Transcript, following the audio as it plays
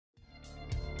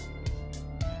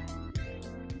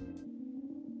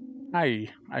Hi,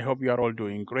 I hope you are all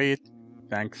doing great.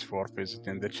 Thanks for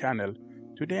visiting the channel.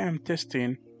 Today I'm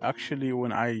testing, actually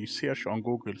when I search on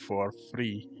Google for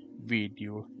free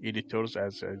video editors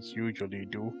as usually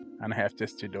do, and I have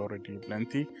tested already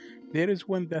plenty, there is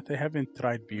one that I haven't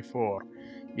tried before.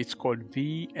 It's called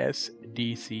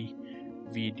VSDC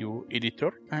Video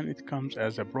Editor, and it comes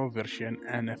as a pro version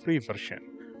and a free version.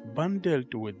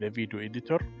 Bundled with the video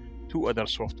editor, two other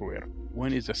software.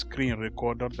 One is a screen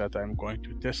recorder that I'm going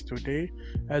to test today,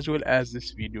 as well as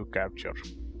this video capture.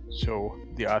 So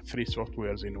there are three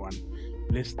softwares in one.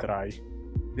 Let's try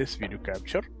this video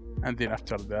capture, and then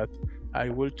after that I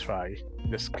will try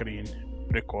the screen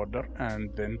recorder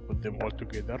and then put them all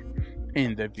together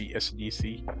in the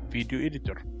VSDC video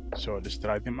editor. So let's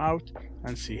try them out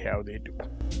and see how they do.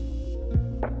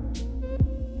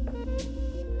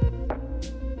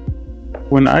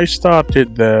 When I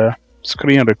started the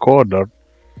screen recorder,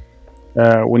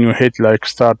 when you hit like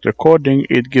start recording,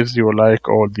 it gives you like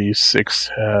all these six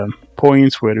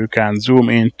points where you can zoom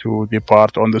into the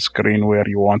part on the screen where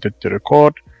you wanted to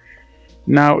record.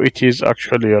 Now it is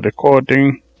actually a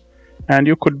recording, and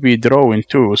you could be drawing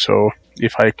too. So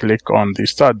if I click on the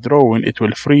start drawing, it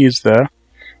will freeze the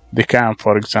cam,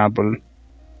 for example.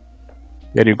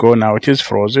 There you go. Now it is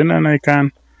frozen, and I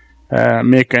can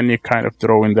make any kind of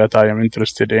drawing that I am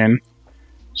interested in.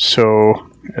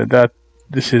 So that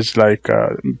this is like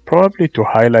probably to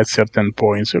highlight certain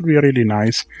points. It would be really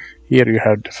nice. Here you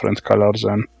have different colors,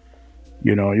 and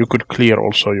you could clear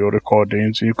also your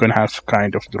recordings. You can have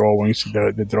kind of drawings,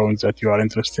 the drawings that you are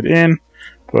interested in.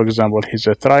 For example, here's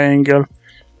a triangle,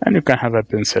 and you can have a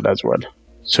pencil as well.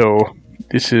 So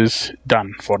this is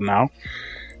done for now.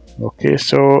 Okay,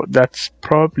 so that's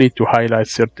probably to highlight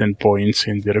certain points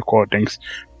in the recordings,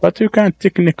 but you can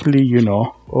technically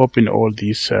open all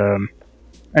these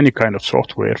any kind of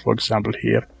software. For example,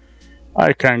 here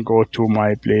I can go to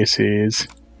my places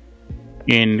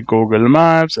in Google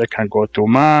Maps. I can go to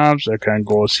Maps. I can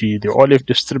go see the olive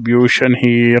distribution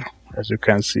here. As you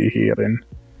can see here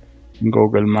in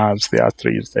Google Maps, there are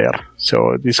trees there.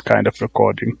 So this kind of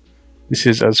recording, this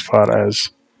is as far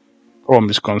as Chrome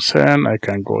is concerned. I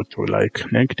can go to like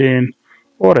LinkedIn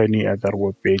or any other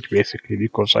web page, basically,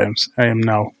 because I am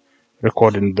now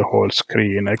recording the whole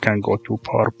screen. I can go to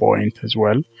PowerPoint as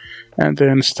well, and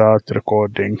then start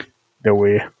recording the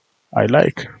way I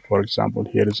like. For example,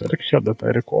 here is a lecture that I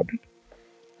recorded.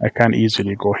 I can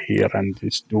easily go here and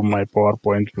just do my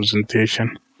PowerPoint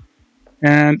presentation,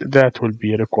 and that will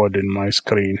be recorded in my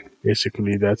screen.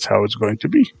 Basically, that's how it's going to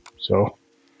be. So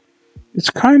it's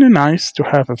kind of nice to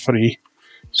have a free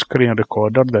screen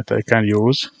recorder that I can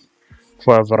use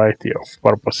for a variety of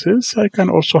purposes. I can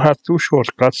also have two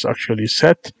shortcuts actually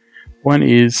set. One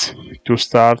is to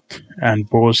start and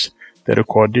pause the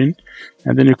recording,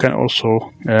 and then you can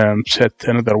also set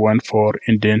another one for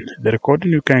ending the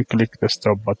recording. You can click the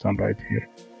stop button right here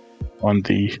on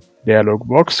the dialog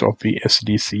box of the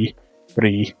VSDC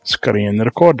free screen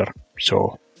recorder.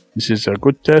 So this is a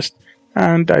good test,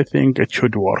 and I think it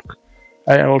should work.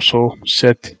 I also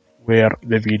set where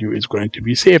the video is going to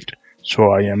be saved.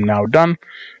 So I am now done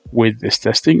with this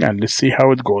testing, and let's see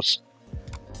how it goes.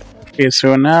 Okay,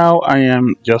 so now I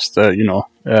am just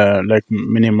like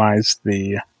minimize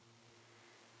the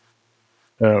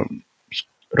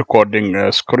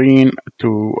recording screen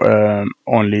to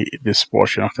only this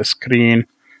portion of the screen.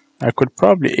 I could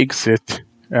probably exit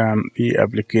the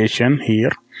application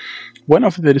here. One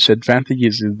of the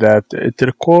disadvantages is that it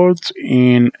records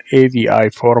in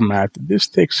AVI format. This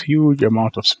takes huge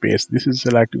amount of space. This is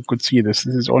like, you could see this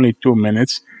is only 2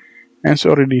 minutes, and it's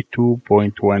already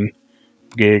 2.1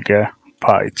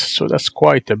 gigabytes. So that's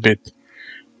quite a bit.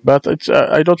 But it's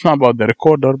I don't know about the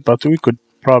recorder, but we could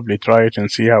probably try it and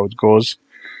see how it goes.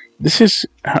 This is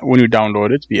when you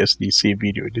download it, VSDC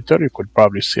Video Editor. You could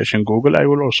probably search in Google. I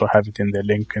will also have it in the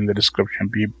link in the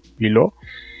description below.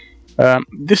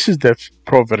 This is the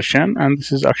pro version, and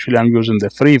this is actually, I'm using the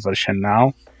free version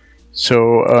now.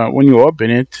 So when you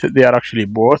open it, they are actually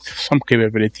both. Some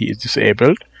capability is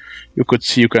disabled. You could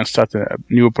see you can start a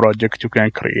new project. You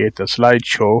can create a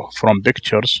slideshow from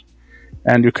pictures,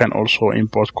 and you can also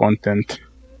import content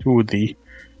to the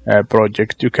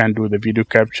project. You can do the video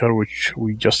capture, which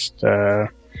we just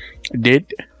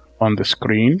did on the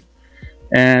screen.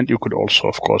 And you could also,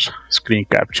 of course, screen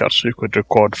capture. So you could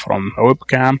record from a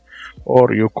webcam,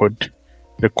 or you could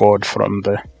record from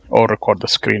record the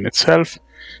screen itself.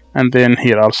 And then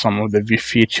here are some of the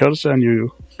features, and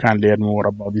you can learn more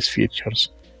about these features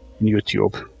in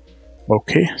YouTube.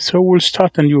 Okay, so we'll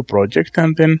start a new project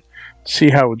and then see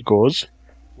how it goes.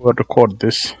 We'll record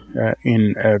this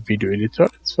in a video editor.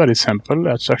 It's very simple.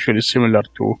 It's actually similar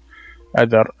to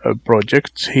other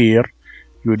projects. Here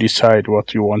you decide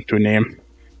what you want to name.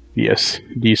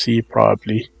 VSDC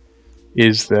probably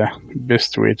is the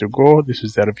best way to go. This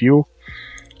is the review.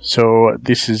 So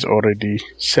this is already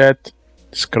set,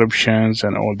 descriptions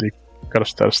and all the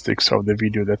characteristics of the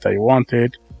video that I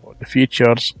wanted, or the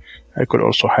features. I could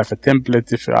also have a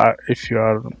template if you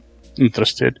are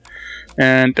interested,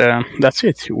 and that's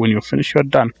it. When you finish, you're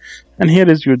done. And here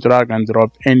is you drag and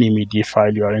drop any media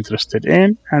file you are interested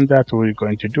in, and that's what we're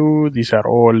going to do. These are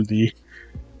all the,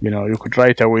 you could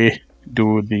right away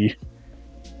do the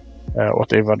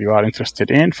whatever you are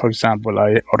interested in. For example,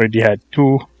 I already had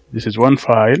two. This is one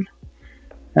file,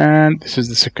 and this is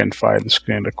the second file, the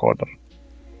screen recorder,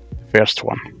 the first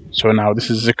one. So now this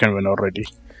is the second one already.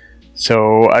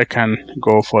 So I can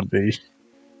go for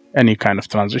any kind of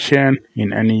transition in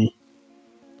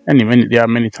there are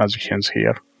many transitions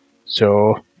here.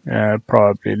 So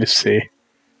probably, let's say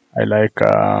I like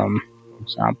for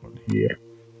example here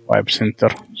wipe center,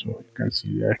 so you can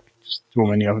see there just too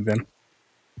many of them,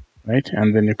 right?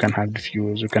 And then you can have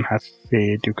diffuse, you can have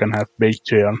fade, you can have page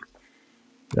turn,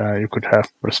 you could have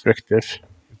perspective,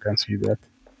 you can see that,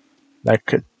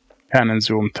 like a pan and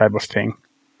zoom type of thing.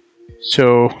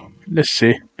 So let's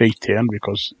say page turn,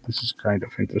 because this is kind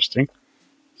of interesting.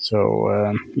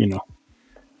 So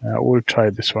we'll try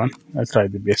this one. I'll try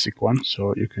the basic one,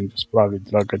 so you can just probably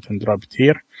drag it and drop it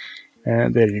here,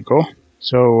 and there you go.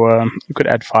 So you could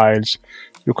add files,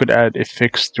 you could add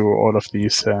effects to all of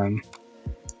these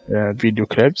video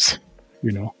clips,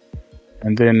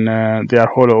 and then there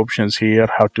are whole options here,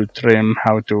 how to trim,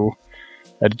 how to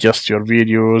adjust your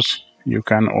videos. You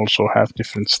can also have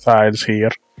different styles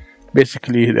here.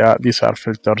 Basically these are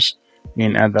filters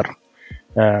in other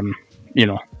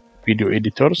video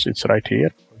editors. It's right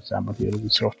here. For example, here is the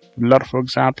soft blur, for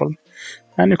example,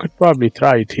 and you could probably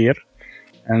try it here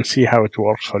and see how it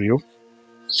works for you.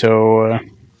 So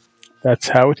that's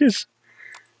how it is.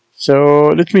 So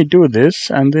let me do this,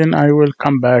 and then I will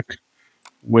come back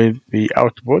with the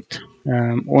output.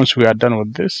 Once we are done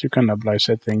with this, you can apply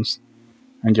settings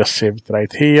and just save it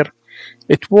right here.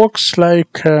 It works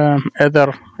like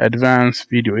other advanced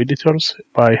video editors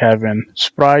by having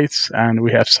sprites, and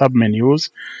we have submenus,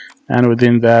 and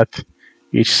within that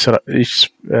you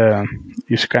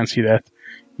can see that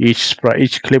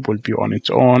each clip will be on its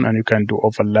own, and you can do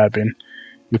overlapping,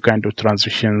 you can do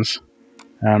transitions.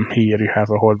 Here you have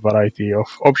a whole variety of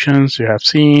options. You have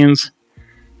scenes,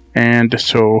 and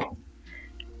so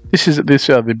these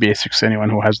are the basics. Anyone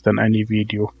who has done any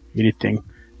video editing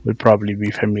will probably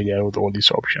be familiar with all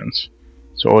these options.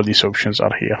 So all these options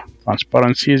are here.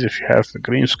 Transparencies, if you have the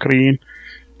green screen,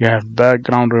 you have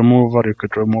background remover, you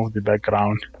could remove the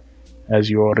background, as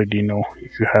you already know.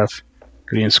 If you have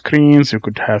green screens, you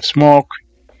could have smoke.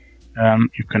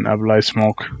 You can apply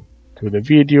smoke to the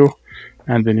video,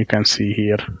 and then you can see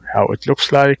here how it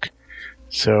looks like.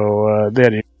 So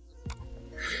there you go.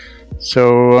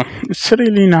 So it's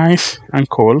really nice and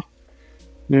cool.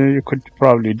 You could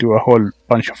probably do a whole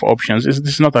bunch of options. This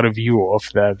is not a review of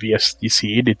the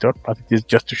VSDC editor, but it is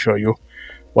just to show you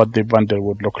what the bundle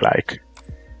would look like.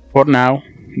 For now,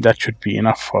 that should be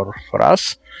enough for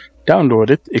us. Download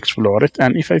it, explore it,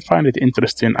 and if I find it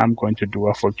interesting, I'm going to do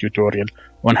a full tutorial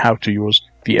on how to use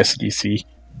VSDC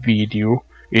Video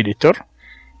Editor.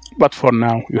 But for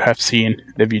now, you have seen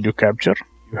the video capture,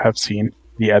 you have seen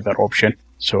the other option,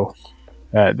 so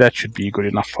that should be good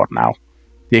enough for now.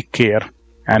 Take care,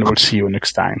 and we'll see you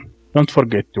next time. Don't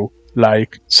forget to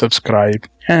like, subscribe,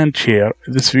 and share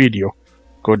this video.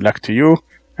 Good luck to you,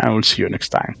 and we'll see you next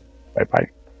time. Bye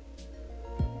bye.